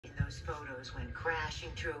those photos went crashing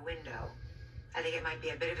through a window. I think it might be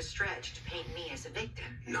a bit of a stretch to paint me as a victim.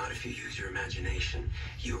 Not if you use your imagination.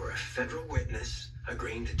 You are a federal witness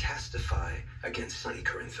agreeing to testify against Sonny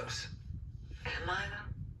Corinthos. Am I,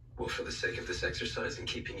 though? Well, for the sake of this exercise and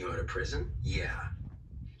keeping you out of prison, yeah.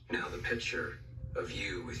 Now, the picture of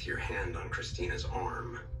you with your hand on Christina's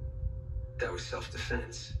arm, that was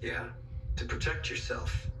self-defense, yeah? To protect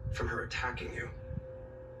yourself from her attacking you.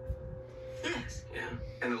 Yes. Yeah?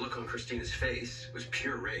 And the look on Christina's face was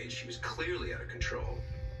pure rage. She was clearly out of control.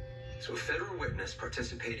 So a federal witness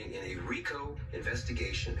participating in a RICO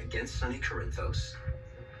investigation against Sonny Corinthos.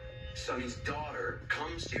 Sonny's daughter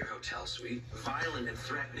comes to your hotel suite, violent and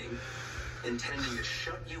threatening, intending to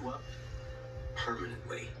shut you up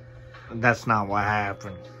permanently. That's not what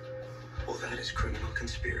happened. Well, that is criminal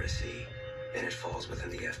conspiracy, and it falls within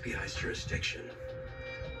the FBI's jurisdiction.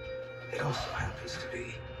 It also happens to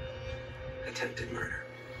be attempted murder.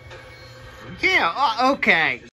 Yeah, okay.